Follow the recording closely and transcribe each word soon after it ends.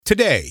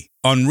Today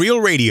on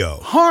Real Radio.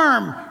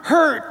 Harm,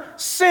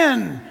 hurt,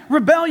 sin,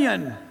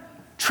 rebellion,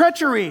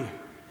 treachery,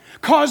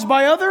 caused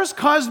by others,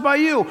 caused by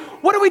you.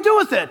 What do we do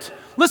with it?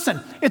 Listen,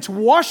 it's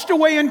washed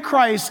away in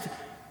Christ.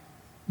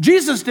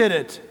 Jesus did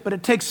it, but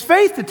it takes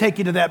faith to take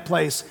you to that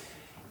place.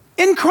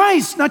 In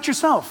Christ, not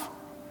yourself.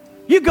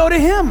 You go to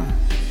Him.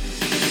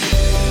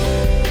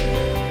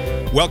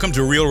 Welcome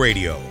to Real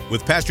Radio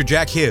with Pastor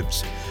Jack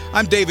Hibbs.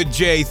 I'm David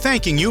J.,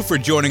 thanking you for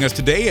joining us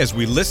today as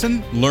we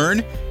listen,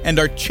 learn, and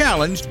are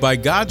challenged by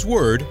God's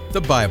Word, the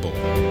Bible.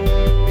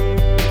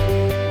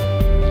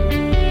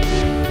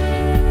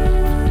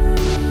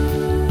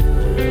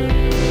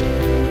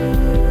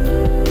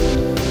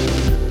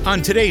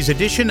 On today's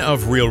edition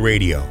of Real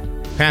Radio,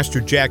 Pastor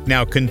Jack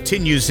now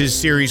continues his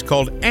series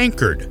called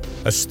Anchored,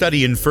 a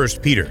study in 1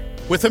 Peter,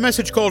 with a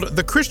message called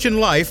The Christian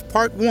Life,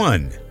 Part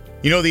 1.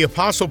 You know, the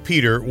Apostle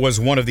Peter was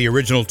one of the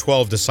original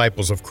 12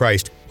 disciples of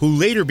Christ, who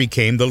later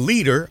became the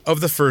leader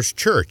of the first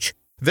church.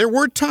 There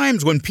were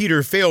times when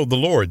Peter failed the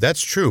Lord,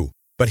 that's true,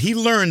 but he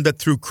learned that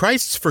through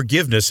Christ's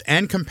forgiveness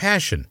and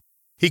compassion,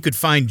 he could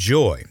find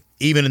joy,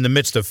 even in the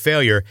midst of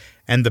failure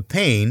and the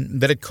pain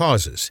that it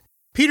causes.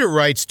 Peter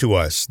writes to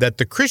us that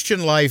the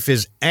Christian life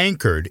is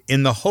anchored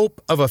in the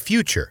hope of a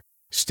future.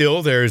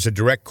 Still, there is a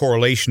direct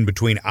correlation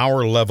between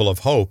our level of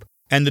hope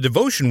and the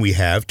devotion we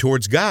have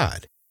towards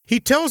God. He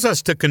tells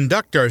us to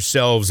conduct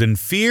ourselves in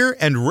fear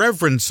and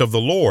reverence of the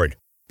Lord,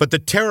 but the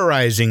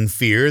terrorizing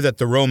fear that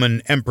the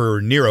Roman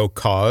Emperor Nero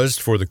caused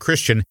for the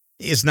Christian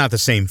is not the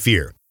same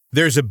fear.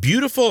 There's a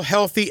beautiful,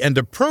 healthy, and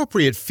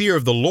appropriate fear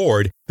of the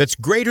Lord that's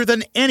greater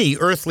than any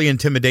earthly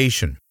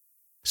intimidation.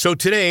 So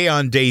today,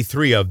 on day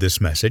 3 of this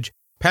message,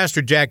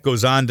 Pastor Jack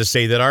goes on to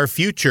say that our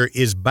future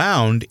is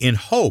bound in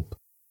hope,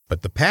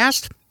 but the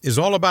past is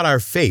all about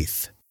our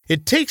faith.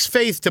 It takes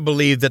faith to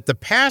believe that the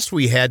past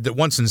we had that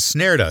once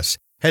ensnared us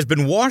has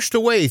been washed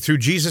away through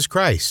Jesus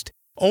Christ.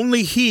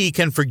 Only He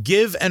can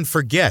forgive and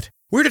forget.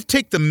 We're to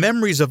take the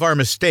memories of our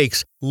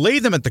mistakes, lay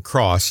them at the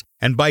cross,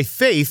 and by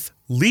faith,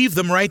 leave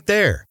them right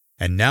there.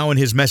 And now in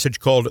his message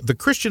called The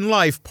Christian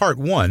Life, Part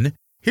 1,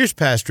 here's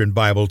pastor and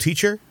Bible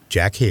teacher,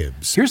 Jack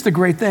Hibbs. Here's the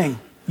great thing.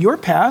 Your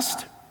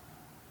past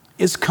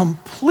is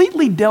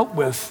completely dealt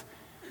with.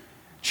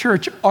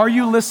 Church, are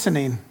you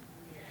listening?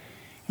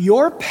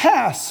 Your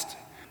past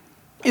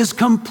is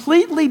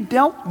completely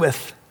dealt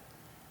with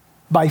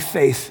by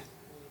faith.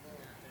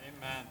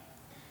 Amen.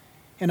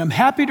 And I'm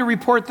happy to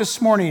report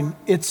this morning,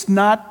 it's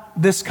not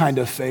this kind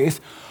of faith.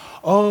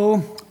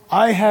 Oh,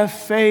 I have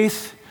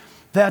faith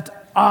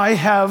that I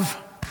have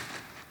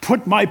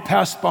put my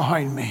past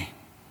behind me.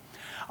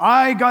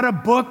 I got a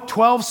book,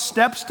 12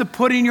 Steps to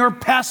Putting Your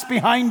Past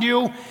Behind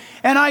You,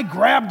 and I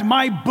grabbed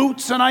my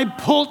boots and I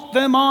pulled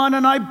them on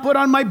and I put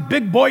on my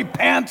big boy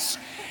pants,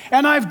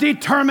 and I've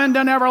determined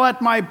to never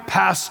let my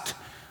past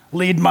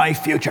lead my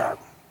future.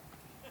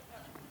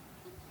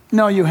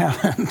 No, you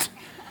haven't.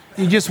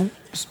 You just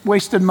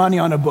wasted money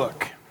on a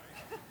book.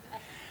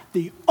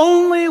 The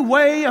only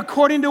way,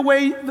 according to the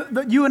way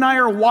that you and I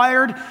are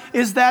wired,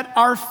 is that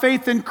our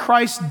faith in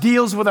Christ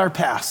deals with our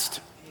past.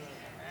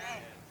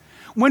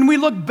 When we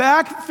look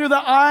back through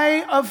the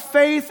eye of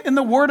faith in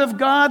the Word of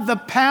God, the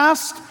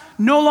past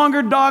no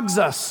longer dogs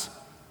us.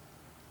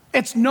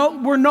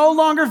 We're no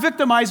longer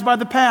victimized by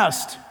the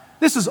past.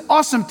 This is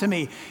awesome to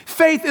me.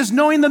 Faith is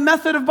knowing the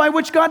method by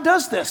which God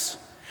does this.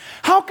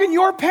 How can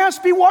your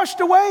past be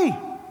washed away?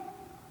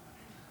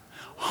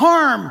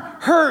 Harm,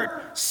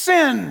 hurt,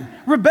 sin,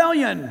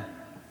 rebellion,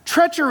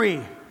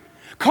 treachery,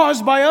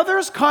 caused by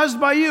others, caused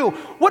by you.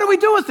 What do we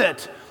do with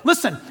it?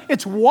 Listen,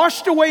 it's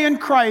washed away in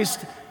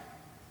Christ.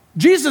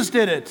 Jesus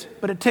did it,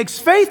 but it takes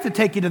faith to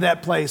take you to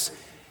that place.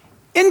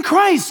 In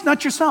Christ,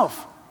 not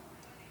yourself.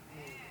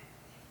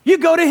 You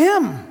go to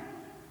Him.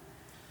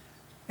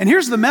 And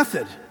here's the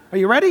method. Are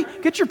you ready?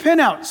 Get your pen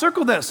out.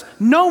 Circle this.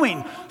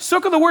 Knowing.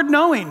 Circle the word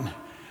knowing.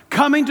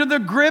 Coming to the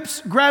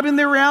grips, grabbing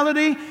the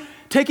reality,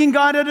 taking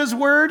God at His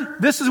word.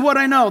 This is what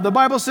I know. The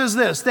Bible says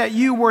this, that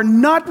you were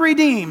not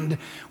redeemed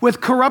with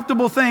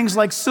corruptible things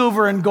like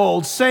silver and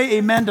gold. Say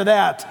amen to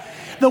that.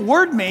 The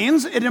word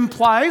means, it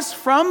implies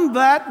from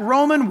that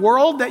Roman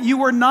world that you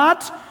were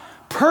not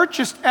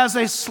purchased as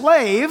a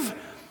slave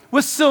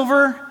with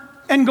silver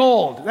and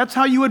gold. That's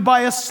how you would buy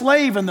a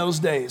slave in those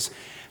days.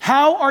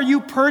 How are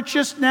you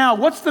purchased now?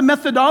 What's the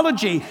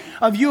methodology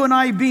of you and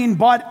I being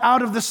bought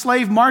out of the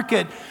slave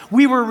market?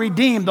 We were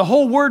redeemed. The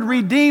whole word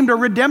redeemed or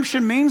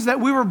redemption means that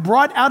we were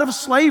brought out of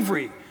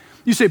slavery.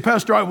 You say,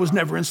 Pastor, I was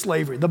never in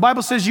slavery. The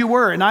Bible says you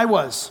were, and I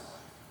was.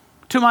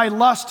 To my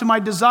lust, to my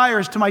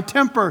desires, to my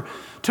temper,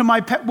 to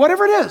my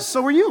whatever it is,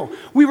 so were you.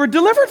 We were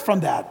delivered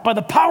from that by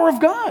the power of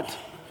God.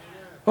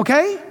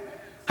 Okay?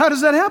 How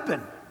does that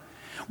happen?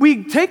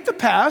 We take the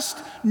past,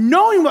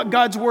 knowing what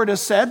God's word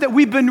has said, that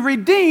we've been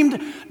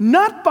redeemed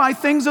not by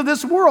things of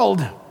this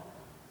world,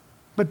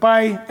 but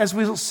by, as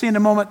we'll see in a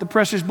moment, the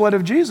precious blood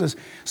of Jesus.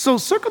 So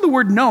circle the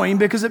word knowing,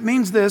 because it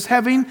means this,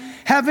 having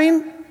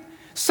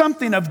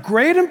something of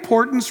great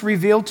importance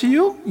revealed to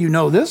you. You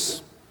know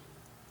this.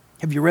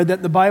 Have you read that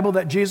in the Bible,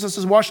 that Jesus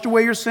has washed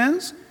away your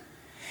sins?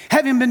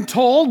 Having been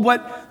told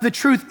what the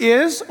truth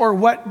is or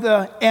what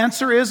the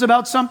answer is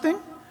about something?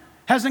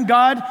 Hasn't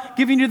God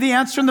given you the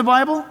answer in the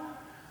Bible?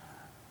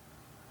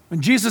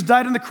 When Jesus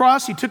died on the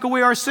cross, he took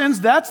away our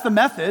sins. That's the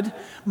method.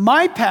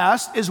 My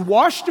past is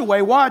washed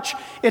away. Watch,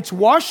 it's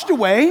washed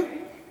away.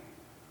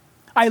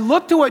 I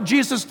look to what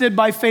Jesus did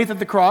by faith at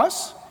the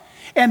cross,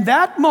 and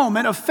that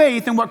moment of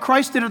faith in what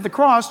Christ did at the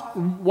cross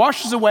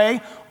washes away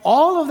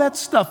all of that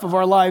stuff of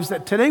our lives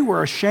that today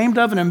we're ashamed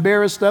of and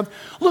embarrassed of.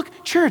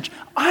 Look, church,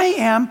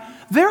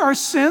 there are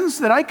sins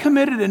that I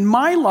committed in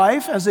my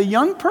life as a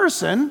young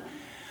person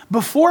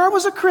before I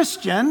was a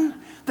Christian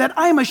that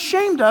I'm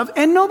ashamed of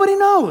and nobody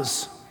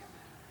knows.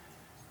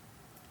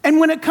 And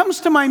when it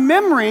comes to my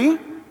memory,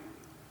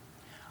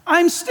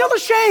 I'm still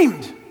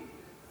ashamed.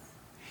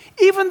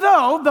 Even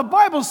though the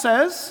Bible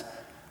says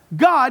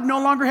God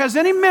no longer has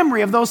any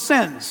memory of those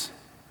sins.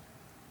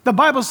 The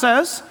Bible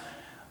says,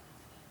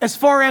 as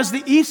far as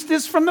the east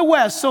is from the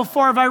west, so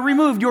far have I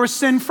removed your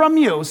sin from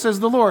you, says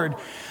the Lord.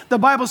 The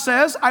Bible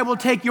says, I will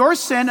take your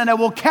sin and I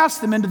will cast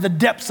them into the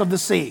depths of the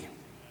sea.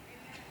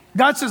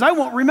 God says, I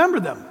won't remember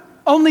them.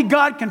 Only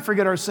God can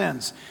forget our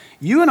sins.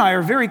 You and I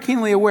are very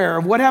keenly aware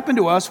of what happened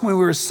to us when we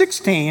were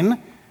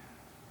 16,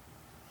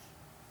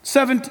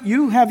 17.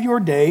 You have your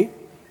day.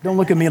 Don't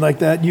look at me like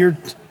that. You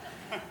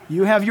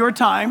have your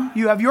time.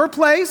 You have your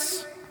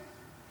place.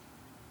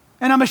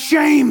 And I'm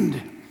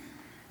ashamed.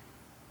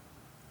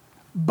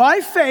 By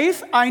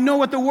faith, I know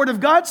what the Word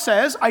of God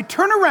says. I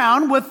turn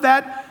around with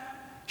that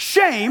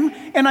shame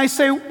and I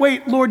say,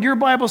 wait, Lord, your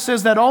Bible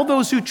says that all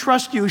those who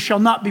trust you shall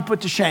not be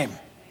put to shame.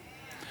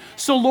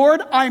 So,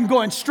 Lord, I'm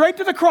going straight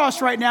to the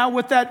cross right now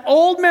with that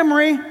old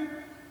memory,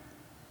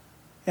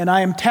 and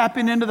I am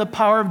tapping into the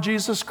power of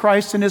Jesus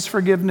Christ and his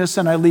forgiveness,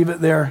 and I leave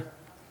it there.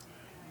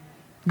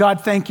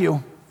 God, thank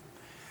you.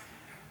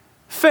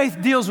 Faith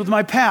deals with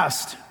my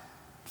past.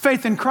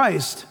 Faith in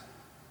Christ.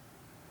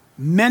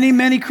 Many,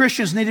 many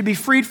Christians need to be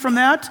freed from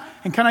that.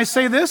 And can I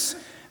say this?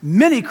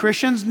 Many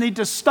Christians need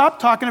to stop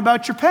talking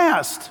about your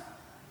past.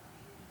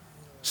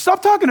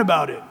 Stop talking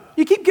about it.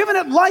 You keep giving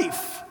it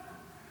life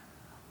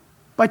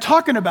by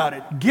talking about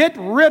it. Get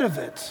rid of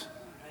it.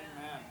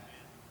 Amen.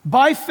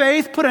 By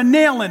faith, put a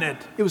nail in it.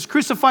 It was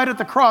crucified at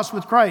the cross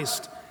with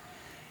Christ.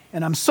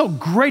 And I'm so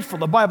grateful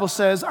the Bible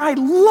says, I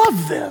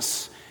love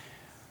this.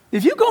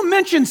 If you go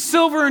mention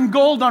silver and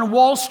gold on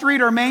Wall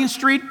Street or Main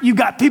Street, you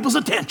got people's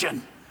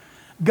attention.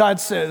 God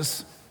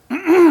says,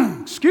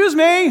 excuse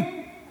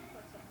me,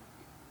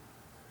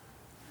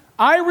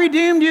 I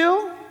redeemed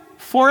you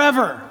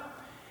forever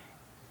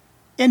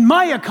in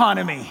my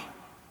economy.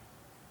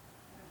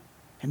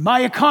 And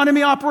my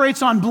economy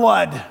operates on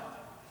blood,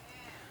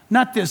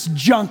 not this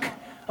junk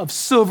of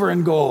silver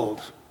and gold.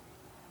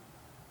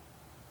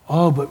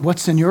 Oh, but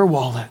what's in your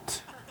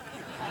wallet?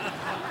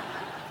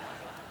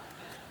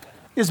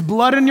 Is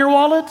blood in your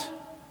wallet?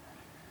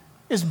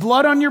 Is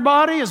blood on your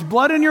body? Is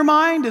blood in your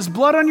mind? Is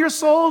blood on your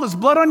soul? Is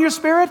blood on your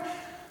spirit?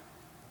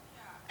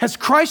 Has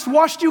Christ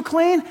washed you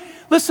clean?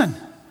 Listen,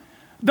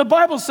 the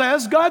Bible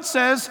says, God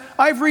says,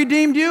 I've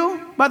redeemed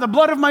you by the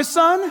blood of my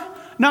Son,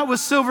 not with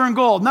silver and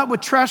gold, not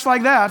with trash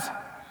like that.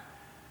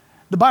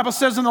 The Bible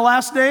says in the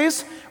last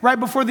days, right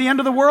before the end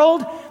of the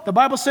world, the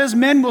Bible says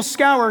men will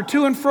scour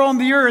to and fro on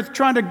the earth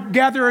trying to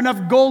gather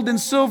enough gold and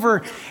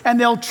silver, and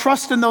they'll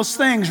trust in those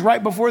things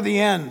right before the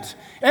end.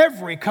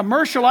 Every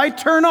commercial I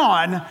turn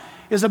on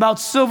is about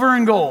silver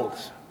and gold.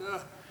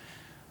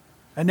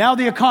 And now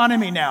the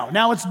economy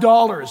now it's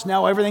dollars.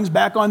 Now everything's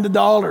back on the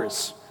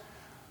dollars.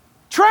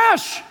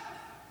 Trash!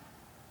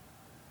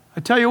 I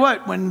tell you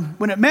what,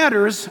 when it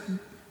matters,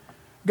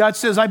 God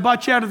says, I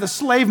bought you out of the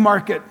slave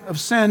market of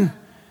sin.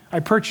 I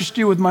purchased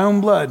you with my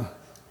own blood.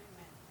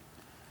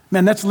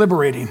 Man, that's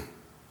liberating.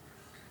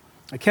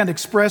 I can't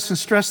express and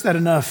stress that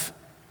enough.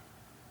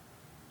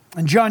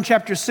 In John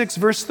chapter 6,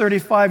 verse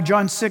 35,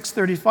 John 6,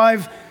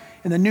 35,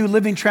 in the New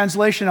Living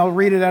Translation, I'll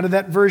read it out of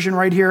that version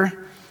right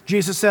here.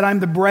 Jesus said, I'm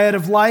the bread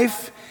of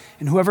life,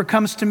 and whoever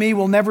comes to me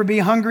will never be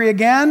hungry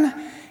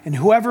again, and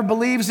whoever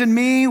believes in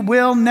me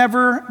will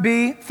never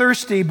be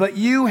thirsty. But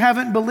you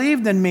haven't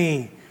believed in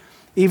me,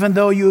 even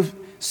though you've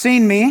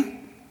seen me.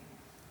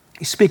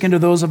 He's speaking to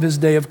those of his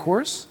day, of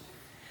course.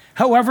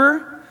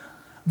 However,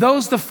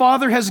 those the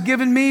Father has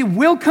given me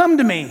will come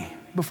to me.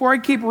 Before I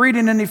keep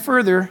reading any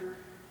further,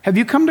 have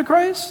you come to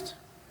Christ?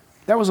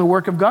 That was a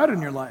work of God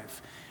in your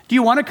life. Do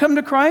you want to come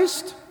to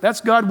Christ?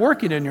 That's God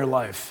working in your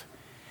life.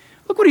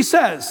 Look what he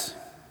says.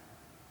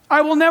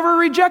 I will never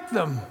reject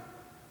them.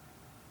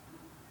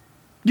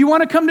 Do you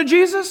want to come to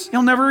Jesus?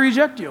 He'll never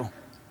reject you.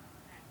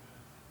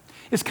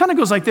 It kind of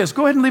goes like this.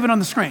 Go ahead and leave it on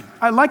the screen.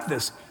 I like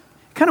this.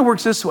 It kind of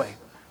works this way.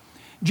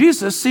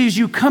 Jesus sees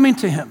you coming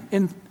to him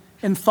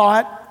in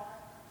thought.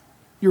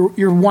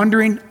 You're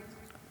wondering,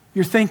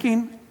 you're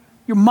thinking,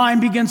 your mind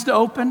begins to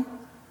open.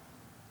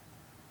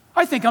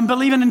 I think I'm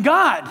believing in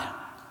God.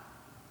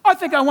 I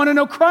think I want to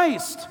know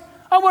Christ.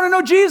 I want to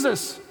know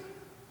Jesus.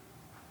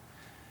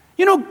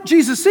 You know,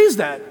 Jesus sees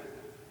that.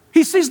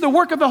 He sees the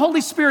work of the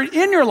Holy Spirit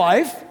in your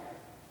life.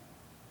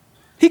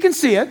 He can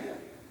see it.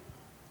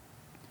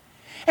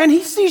 And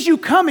he sees you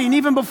coming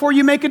even before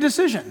you make a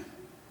decision.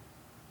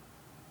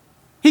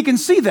 He can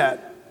see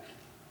that.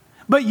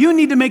 But you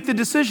need to make the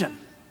decision.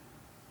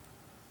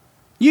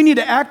 You need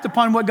to act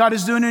upon what God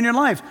is doing in your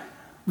life.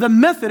 The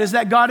method is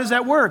that God is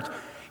at work.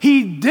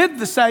 He did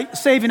the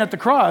saving at the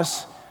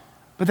cross,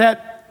 but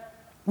that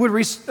would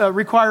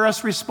require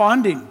us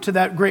responding to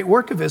that great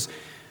work of his.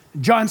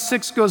 John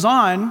 6 goes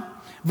on,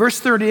 verse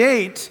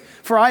 38,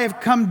 "For I have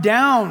come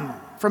down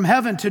from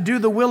heaven to do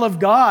the will of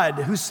God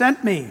who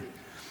sent me,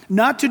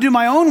 not to do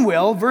my own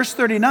will," verse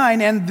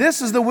 39, "and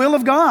this is the will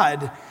of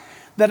God,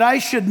 that I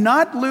should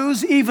not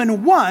lose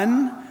even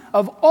one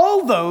of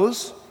all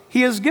those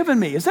he has given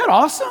me." Is that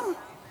awesome?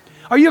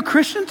 Are you a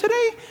Christian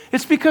today?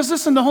 It's because,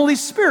 listen, the Holy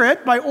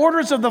Spirit, by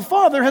orders of the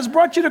Father, has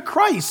brought you to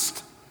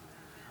Christ.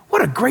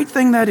 What a great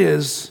thing that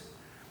is.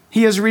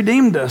 He has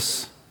redeemed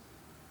us.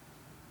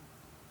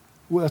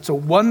 Well, that's a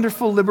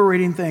wonderful,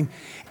 liberating thing.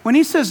 When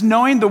he says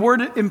knowing, the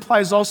word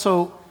implies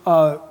also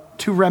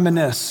to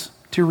reminisce,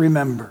 to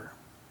remember.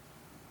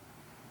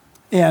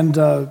 And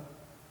I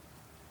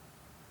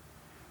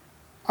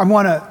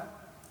want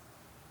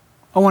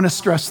to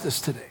stress this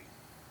today.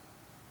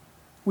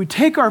 We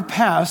take our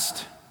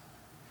past,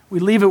 we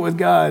leave it with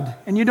God,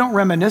 and you don't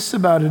reminisce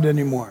about it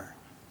anymore.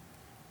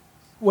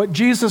 What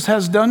Jesus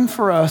has done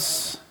for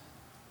us,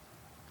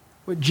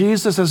 what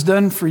Jesus has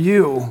done for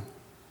you,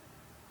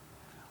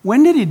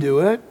 when did he do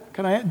it?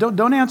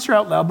 Don't answer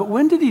out loud, but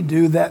when did he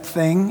do that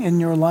thing in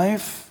your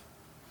life?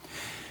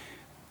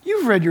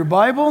 You've read your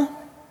Bible.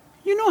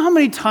 You know how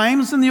many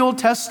times in the Old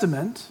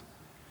Testament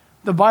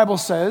the Bible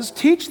says,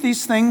 teach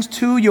these things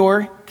to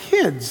your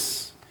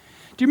kids.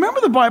 Do you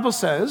remember the Bible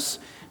says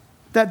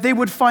that they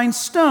would find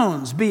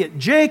stones, be it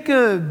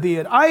Jacob, be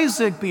it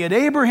Isaac, be it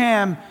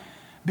Abraham,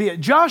 be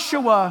it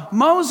Joshua,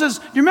 Moses?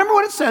 Do you remember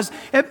what it says?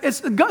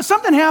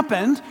 Something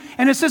happened,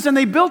 and it says, and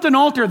they built an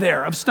altar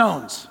there of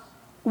stones.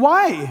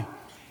 Why?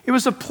 It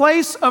was a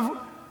place of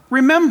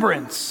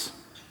remembrance.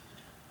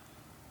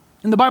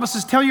 And the Bible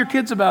says, tell your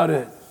kids about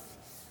it.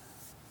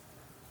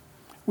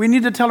 We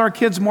need to tell our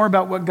kids more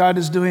about what God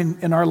is doing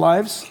in our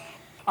lives.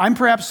 I'm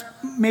perhaps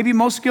maybe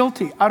most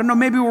guilty. I don't know,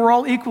 maybe we're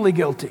all equally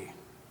guilty.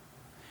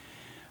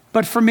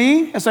 But for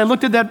me, as I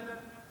looked at that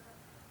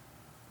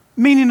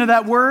meaning of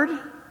that word,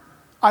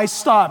 I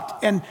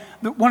stopped. And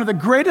one of the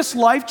greatest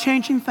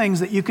life-changing things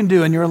that you can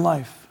do in your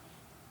life,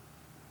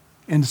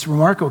 and it's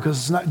remarkable because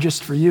it's not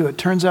just for you, it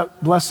turns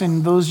out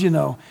blessing those you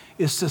know,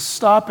 is to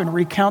stop and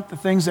recount the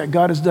things that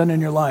God has done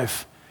in your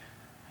life.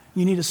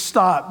 You need to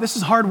stop. This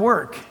is hard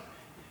work.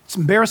 It's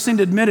embarrassing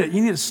to admit it.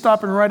 You need to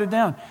stop and write it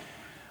down.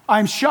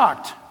 I'm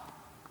shocked.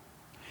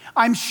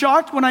 I'm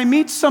shocked when I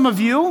meet some of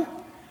you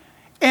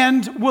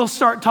and we'll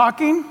start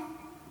talking.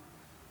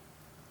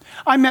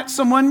 I met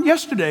someone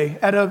yesterday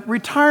at a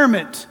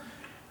retirement.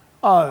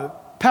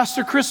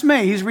 Pastor Chris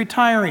May, he's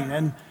retiring,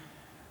 and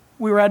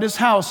we were at his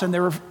house, and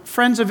there were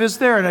friends of his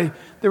there, and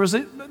there was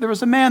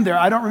a man there.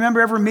 I don't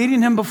remember ever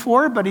meeting him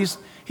before, but he's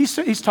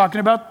talking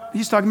about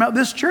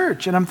this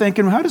church, and I'm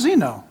thinking, how does he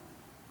know?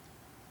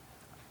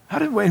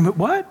 Wait a minute,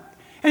 what?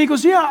 And he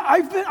goes, yeah,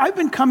 I've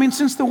been coming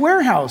since the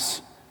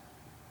warehouse.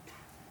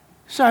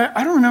 So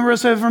I don't remember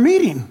us ever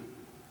meeting.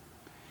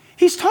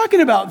 He's talking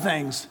about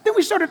things. Then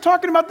we started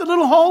talking about the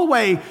little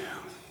hallway.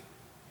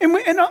 And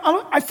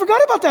I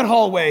forgot about that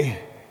hallway.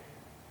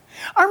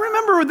 I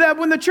remember that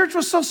when the church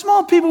was so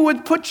small, people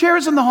would put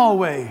chairs in the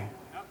hallway.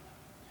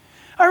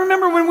 I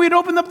remember when we'd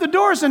open up the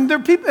doors and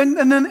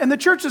the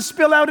church would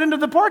spill out into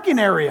the parking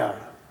area.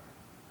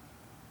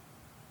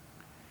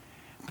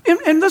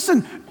 And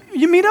listen,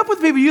 you meet up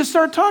with people, you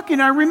start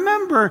talking, I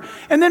remember,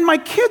 and then my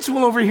kids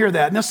will overhear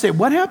that, and they'll say,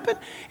 what happened?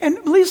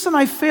 And Lisa and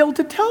I failed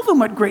to tell them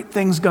what great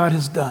things God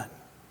has done.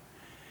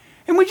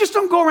 And we just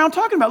don't go around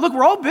talking about it. Look,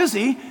 we're all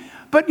busy,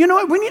 but you know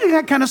what? We need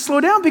to kind of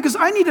slow down because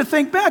I need to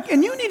think back,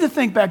 and you need to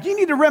think back. You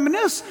need to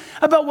reminisce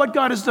about what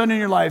God has done in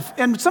your life.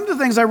 And some of the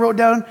things I wrote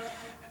down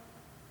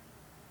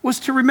was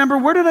to remember,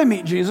 where did I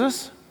meet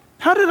Jesus?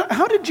 How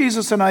did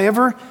Jesus and I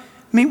ever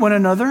meet one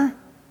another?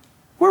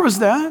 Where was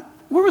that?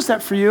 Where was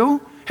that for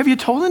you? Have you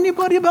told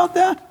anybody about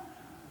that?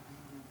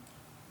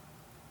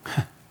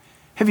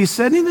 Have you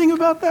said anything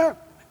about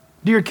that?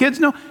 Do your kids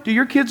know? Do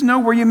your kids know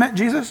where you met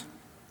Jesus?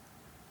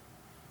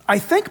 I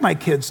think my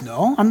kids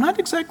know.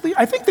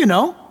 I think they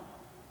know.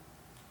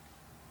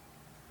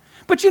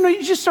 But you know,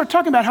 you just start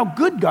talking about how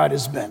good God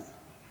has been.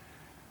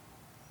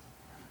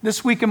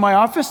 This week in my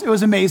office, it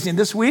was amazing.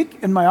 This week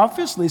in my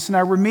office, Lisa and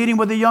I were meeting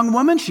with a young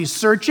woman. She's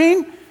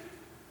searching.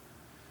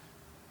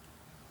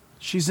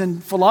 She's in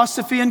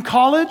philosophy in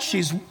college.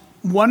 She's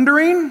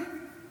wondering.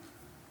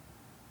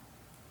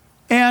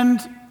 And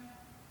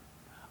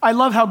I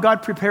love how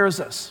God prepares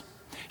us.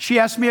 She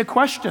asked me a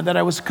question that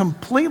I was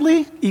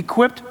completely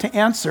equipped to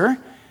answer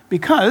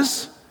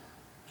because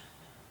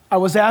I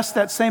was asked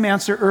that same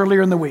answer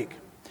earlier in the week.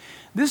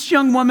 This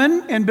young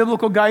woman in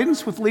biblical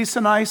guidance with Lisa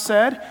and I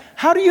said,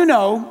 how do you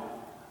know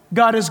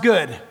God is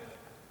good?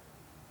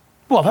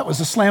 Well, that was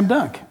a slam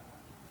dunk.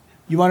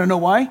 You want to know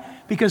why?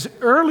 Because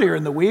earlier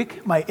in the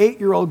week, my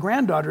 8-year-old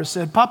granddaughter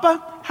said,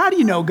 Papa, how do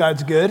you know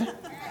God's good?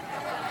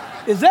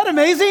 Is that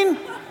amazing?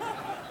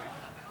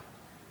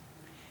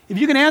 If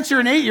you can answer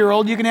an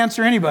 8-year-old, you can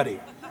answer anybody.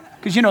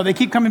 Because, they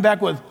keep coming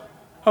back with,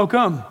 how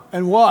come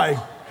and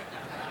why?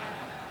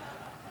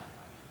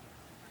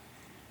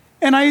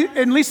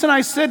 And Lisa and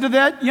I said to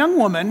that young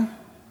woman,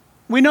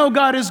 we know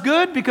God is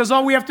good because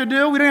all we have to do,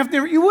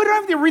 you wouldn't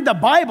have to read the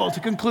Bible to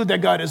conclude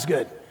that God is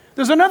good.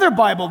 There's another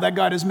Bible that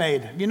God has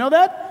made. You know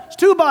that? It's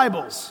 2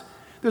 Bibles.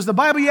 There's the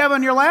Bible you have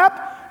on your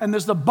lap, and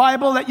there's the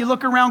Bible that you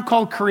look around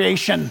called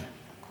creation.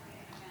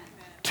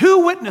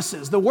 2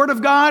 witnesses, the Word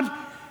of God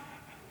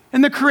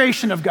and the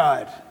creation of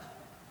God.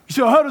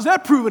 So how does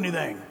that prove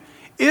anything?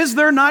 Is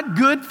there not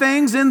good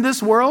things in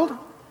this world?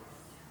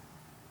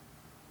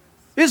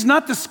 Is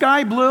not the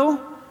sky blue?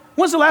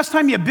 When's the last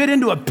time you bit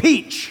into a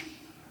peach?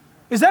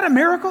 Is that a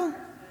miracle?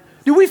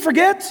 Do we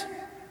forget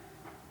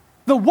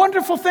the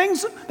wonderful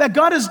things that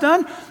God has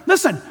done?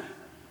 Listen,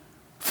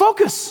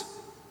 focus.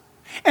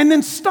 And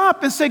then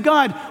stop and say,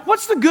 God,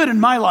 what's the good in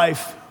my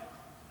life?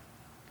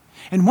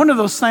 And one of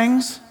those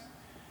things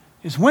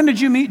is, when did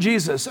you meet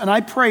Jesus? And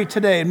I pray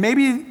today, and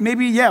maybe,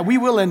 we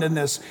will end in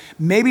this.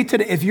 Maybe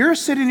today, if you're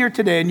sitting here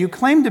today and you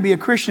claim to be a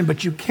Christian,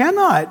 but you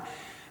cannot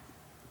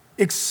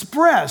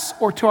express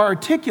or to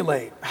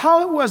articulate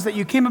how it was that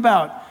you came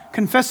about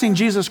confessing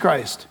Jesus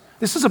Christ,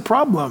 this is a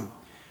problem.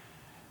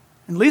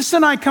 And Lisa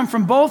and I come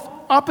from both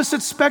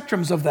opposite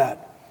spectrums of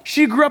that.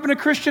 She grew up in a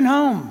Christian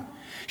home.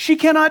 She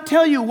cannot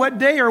tell you what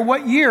day or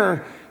what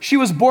year she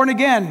was born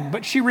again,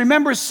 but she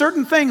remembers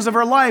certain things of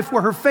her life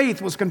where her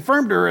faith was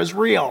confirmed to her as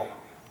real.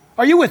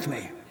 Are you with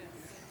me?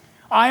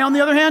 I, on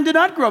the other hand, did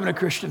not grow up in a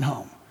Christian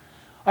home.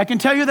 I can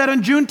tell you that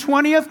on June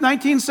 20th,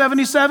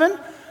 1977,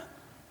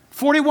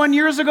 41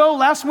 years ago,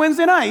 last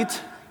Wednesday night,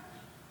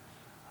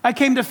 I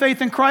came to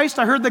faith in Christ,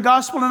 I heard the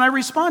gospel, and I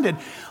responded.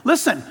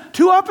 Listen,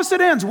 2 opposite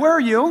ends. Where are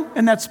you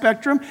in that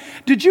spectrum?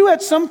 Did you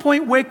at some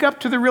point wake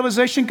up to the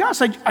realization,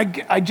 gosh,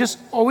 I just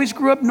always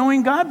grew up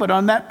knowing God, but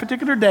on that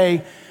particular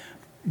day,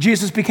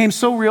 Jesus became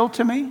so real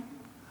to me?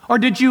 Or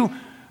did you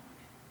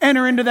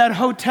enter into that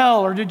hotel,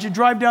 or did you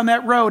drive down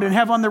that road and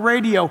have on the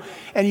radio,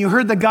 and you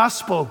heard the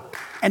gospel,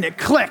 and it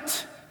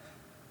clicked?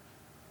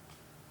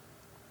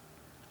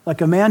 Like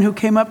a man who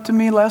came up to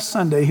me last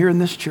Sunday here in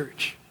this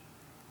church.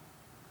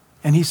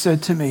 And he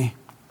said to me,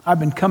 I've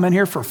been coming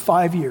here for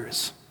 5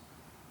 years.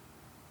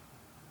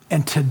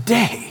 And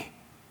today,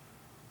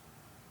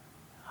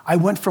 I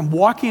went from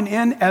walking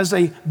in as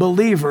a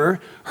believer,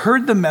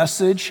 heard the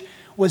message,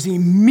 was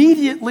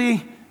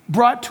immediately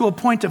brought to a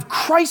point of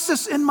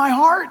crisis in my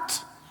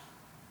heart.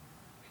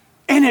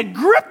 And it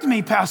gripped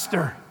me,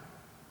 Pastor.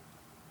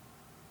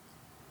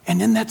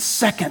 And in that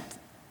second,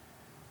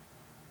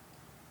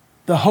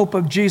 the hope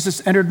of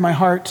Jesus entered my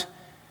heart,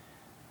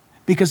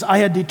 because I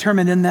had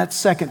determined in that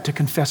second to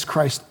confess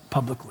Christ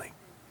publicly.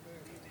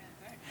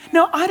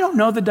 Now, I don't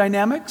know the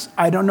dynamics.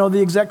 I don't know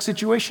the exact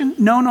situation,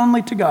 known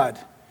only to God.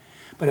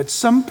 But at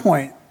some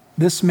point,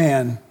 this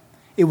man,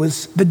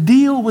 the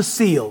deal was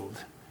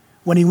sealed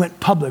when he went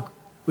public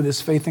with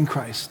his faith in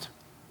Christ.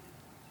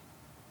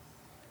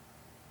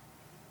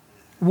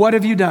 What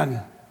have you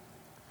done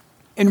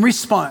in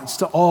response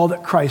to all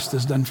that Christ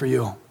has done for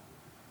you?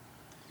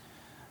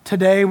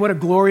 Today, what a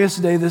glorious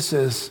day this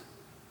is.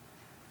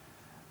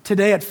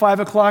 Today at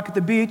 5 o'clock at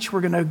the beach, we're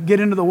going to get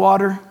into the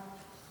water.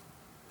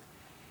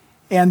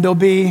 And there'll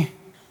be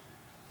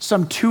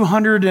some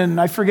 200 and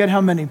I forget how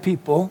many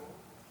people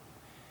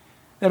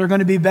that are going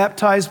to be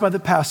baptized by the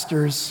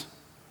pastors.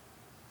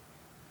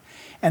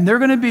 And they're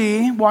going to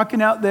be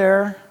walking out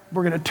there.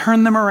 We're going to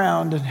turn them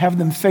around and have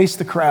them face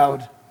the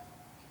crowd.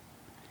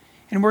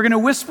 And we're going to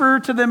whisper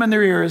to them in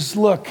their ears,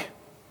 look,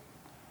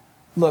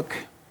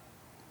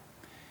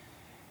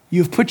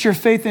 you've put your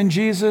faith in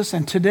Jesus,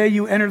 and today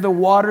you enter the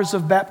waters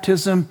of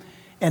baptism,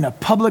 and a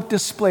public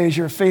display is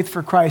your faith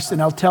for Christ.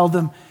 And I'll tell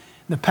them,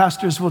 the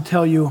pastors will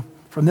tell you,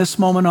 from this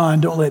moment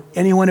on, don't let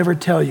anyone ever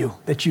tell you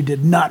that you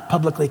did not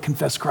publicly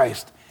confess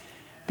Christ,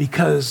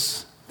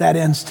 because that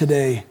ends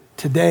today.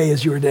 Today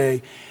is your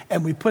day.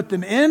 And we put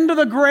them into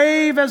the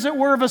grave, as it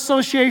were, of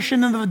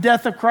association in the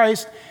death of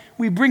Christ.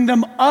 We bring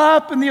them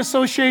up in the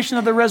association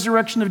of the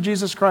resurrection of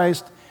Jesus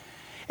Christ.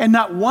 And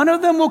not one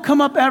of them will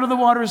come up out of the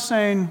water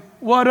saying,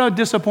 what a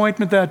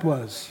disappointment that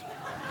was.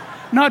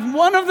 Not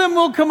one of them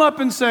will come up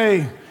and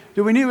say,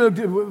 should we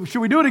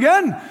do it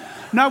again?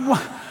 Not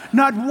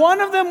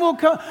one of them will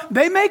come.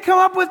 They may come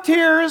up with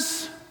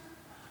tears,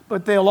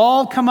 but they'll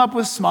all come up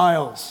with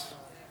smiles.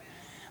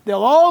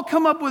 They'll all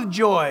come up with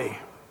joy,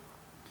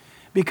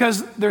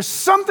 because there's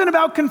something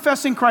about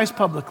confessing Christ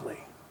publicly.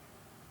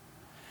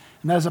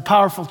 And that is a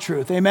powerful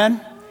truth.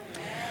 Amen?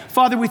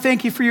 Father, we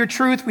thank you for your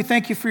truth. We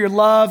thank you for your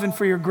love and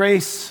for your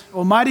grace.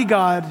 Almighty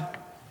God,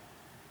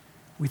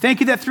 we thank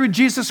you that through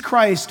Jesus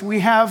Christ we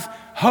have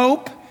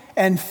hope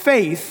and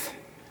faith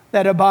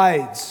that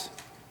abides.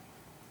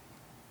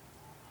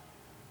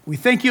 We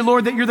thank you,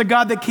 Lord, that you're the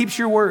God that keeps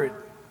your word.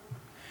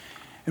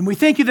 And we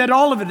thank you that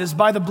all of it is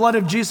by the blood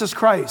of Jesus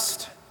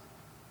Christ.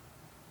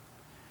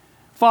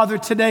 Father,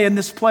 today in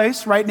this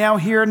place, right now,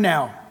 here and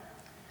now.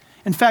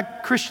 In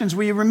fact, Christians,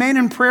 will you remain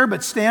in prayer,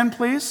 but stand,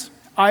 please?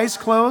 eyes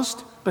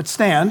closed, but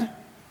stand.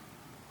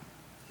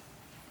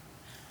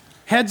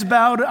 Heads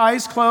bowed,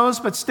 eyes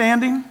closed, but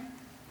standing.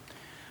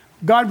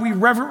 God, we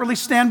reverently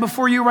stand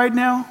before you right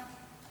now.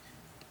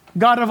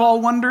 God of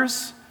all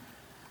wonders.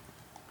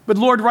 But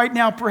Lord, right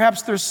now,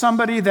 perhaps there's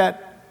somebody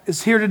that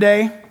is here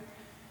today,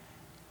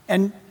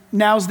 and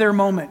now's their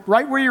moment.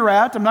 Right where you're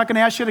at, I'm not going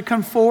to ask you to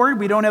come forward.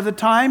 We don't have the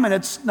time, and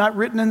it's not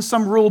written in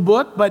some rule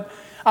book, but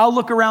I'll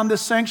look around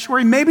this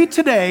sanctuary. Maybe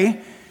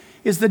today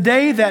is the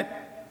day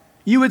that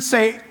you would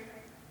say,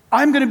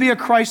 I'm going to be a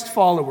Christ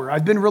follower.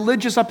 I've been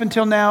religious up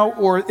until now,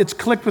 or it's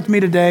clicked with me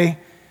today.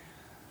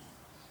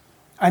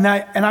 And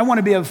I want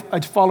to be a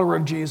follower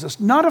of Jesus.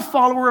 Not a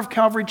follower of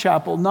Calvary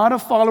Chapel, not a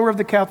follower of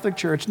the Catholic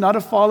Church, not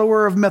a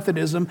follower of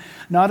Methodism,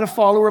 not a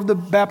follower of the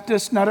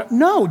Baptist,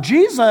 no,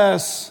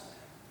 Jesus.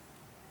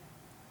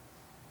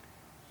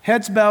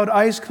 Heads bowed,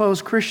 eyes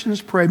closed,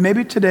 Christians pray.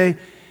 Maybe today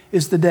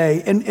is the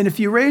day. And if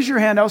you raise your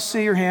hand, I'll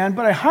see your hand,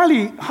 but I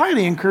highly,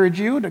 highly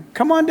encourage you to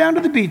come on down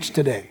to the beach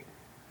today.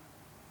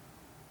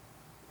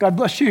 God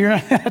bless you.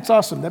 That's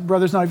awesome. That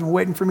brother's not even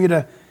waiting for me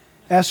to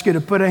ask you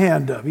to put a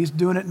hand up. He's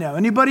doing it now.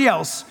 Anybody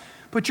else?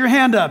 Put your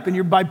hand up.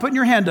 And by putting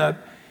your hand up,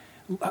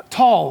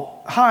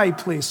 tall, high,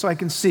 please, so I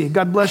can see.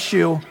 God bless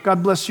you.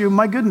 God bless you.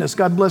 My goodness,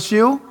 God bless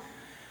you.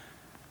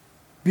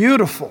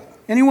 Beautiful.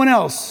 Anyone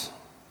else?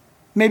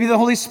 Maybe the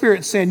Holy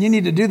Spirit's saying, you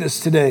need to do this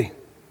today.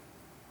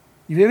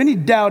 If you have any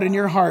doubt in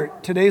your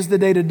heart, today's the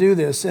day to do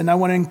this. And I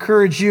want to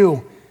encourage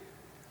you.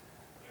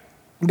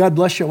 God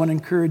bless you. I want to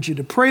encourage you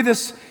to pray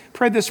this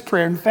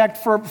prayer. In fact,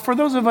 for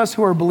those of us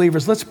who are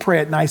believers, let's pray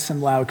it nice and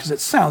loud because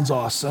it sounds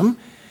awesome.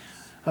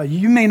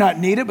 You may not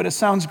need it, but it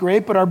sounds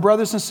great. But our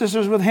brothers and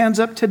sisters with hands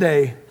up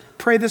today,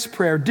 pray this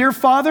prayer. Dear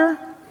Father,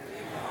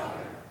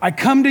 I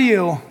come to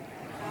you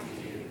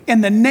in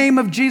the name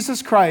of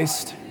Jesus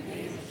Christ,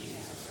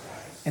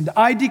 and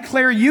I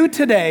declare you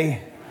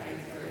today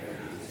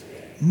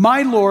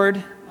my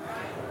Lord,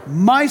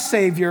 my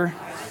Savior,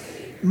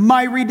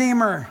 my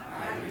Redeemer.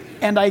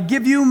 And I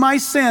give you my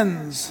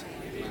sins,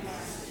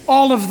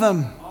 all of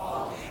them.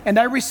 And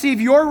I receive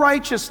your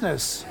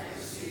righteousness,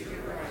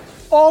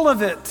 all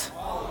of it.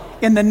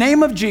 In the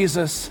name of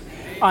Jesus,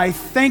 I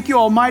thank you,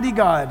 Almighty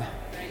God.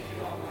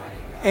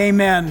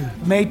 Amen.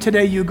 May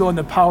today you go in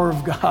the power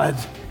of God.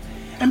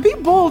 And be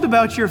bold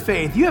about your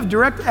faith. You have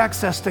direct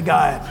access to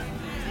God.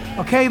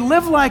 Okay,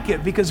 live like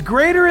it, because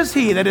greater is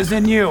He that is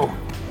in you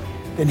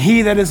than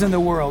he that is in the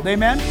world.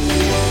 Amen.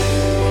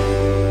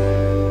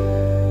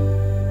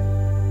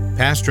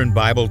 Pastor and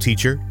Bible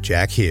teacher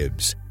Jack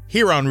Hibbs,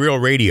 here on Real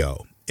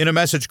Radio, in a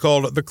message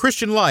called The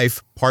Christian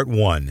Life, Part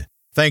 1.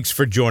 Thanks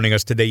for joining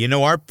us today. You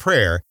know, our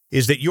prayer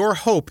is that your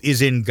hope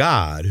is in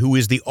God, who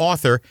is the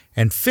author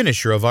and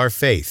finisher of our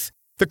faith.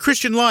 The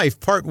Christian Life,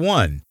 Part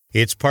 1.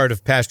 It's part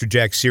of Pastor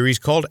Jack's series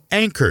called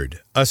Anchored,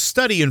 a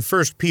study in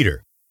 1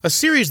 Peter, a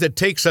series that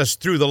takes us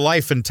through the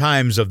life and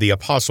times of the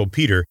Apostle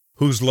Peter,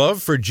 whose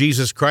love for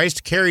Jesus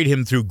Christ carried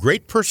him through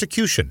great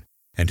persecution,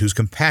 and whose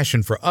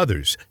compassion for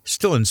others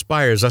still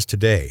inspires us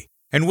today.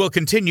 And we'll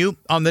continue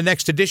on the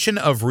next edition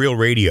of Real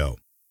Radio.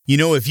 You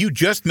know, if you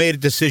just made a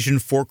decision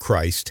for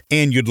Christ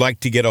and you'd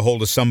like to get a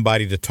hold of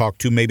somebody to talk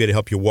to, maybe to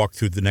help you walk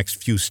through the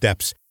next few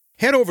steps,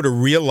 head over to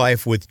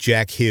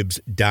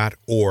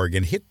reallifewithjackhibbs.org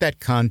and hit that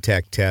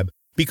contact tab,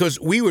 because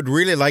we would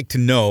really like to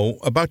know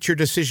about your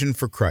decision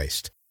for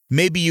Christ.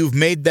 Maybe you've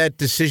made that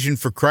decision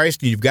for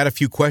Christ and you've got a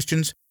few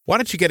questions. Why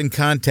don't you get in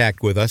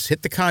contact with us?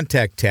 Hit the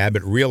contact tab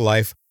at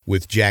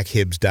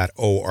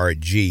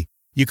reallifewithjackhibbs.org.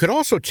 You could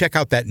also check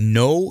out that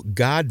Know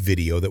God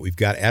video that we've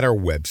got at our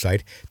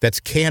website.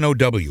 That's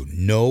KNOW,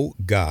 Know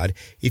God.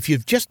 If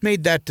you've just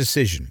made that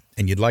decision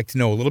and you'd like to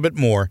know a little bit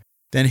more,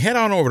 then head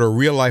on over to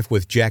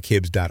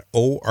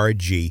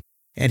reallifewithjackhibbs.org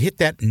and hit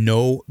that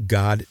Know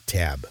God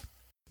tab.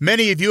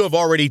 Many of you have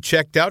already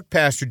checked out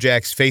Pastor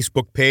Jack's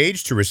Facebook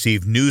page to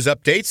receive news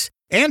updates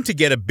and to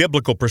get a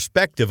biblical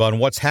perspective on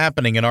what's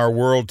happening in our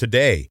world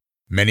today.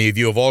 Many of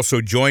you have also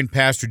joined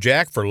Pastor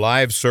Jack for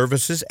live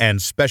services and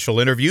special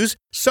interviews.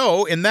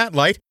 So, in that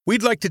light,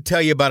 we'd like to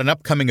tell you about an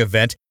upcoming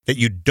event that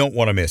you don't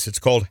want to miss. It's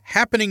called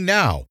Happening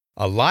Now,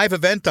 a live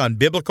event on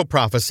biblical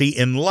prophecy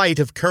in light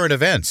of current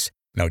events.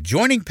 Now,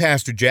 joining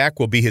Pastor Jack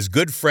will be his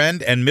good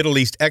friend and Middle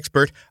East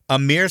expert,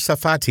 Amir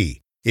Safati.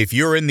 If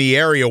you're in the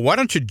area, why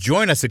don't you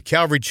join us at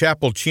Calvary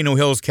Chapel, Chino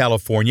Hills,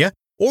 California,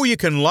 or you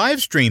can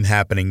live stream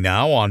Happening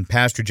Now on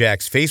Pastor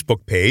Jack's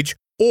Facebook page,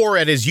 or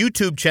at his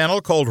YouTube channel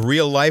called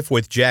Real Life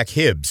with Jack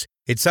Hibbs.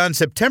 It's on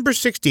September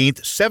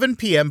 16th, 7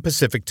 p.m.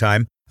 Pacific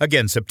Time.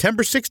 Again,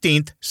 September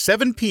 16th,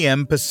 7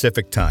 p.m.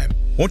 Pacific Time.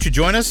 Won't you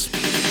join us?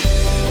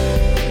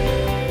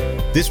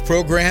 This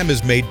program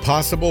is made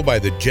possible by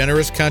the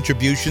generous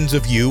contributions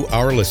of you,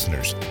 our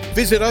listeners.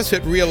 Visit us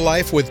at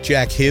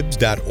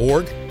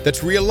reallifewithjackhibbs.org. That's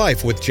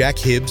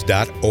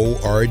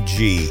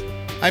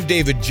reallifewithjackhibbs.org. I'm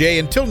David J.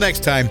 Until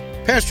next time,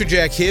 Pastor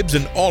Jack Hibbs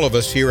and all of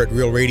us here at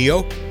Real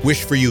Radio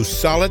wish for you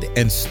solid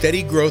and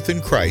steady growth in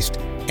Christ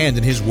and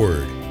in His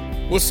Word.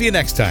 We'll see you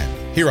next time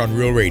here on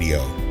Real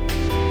Radio.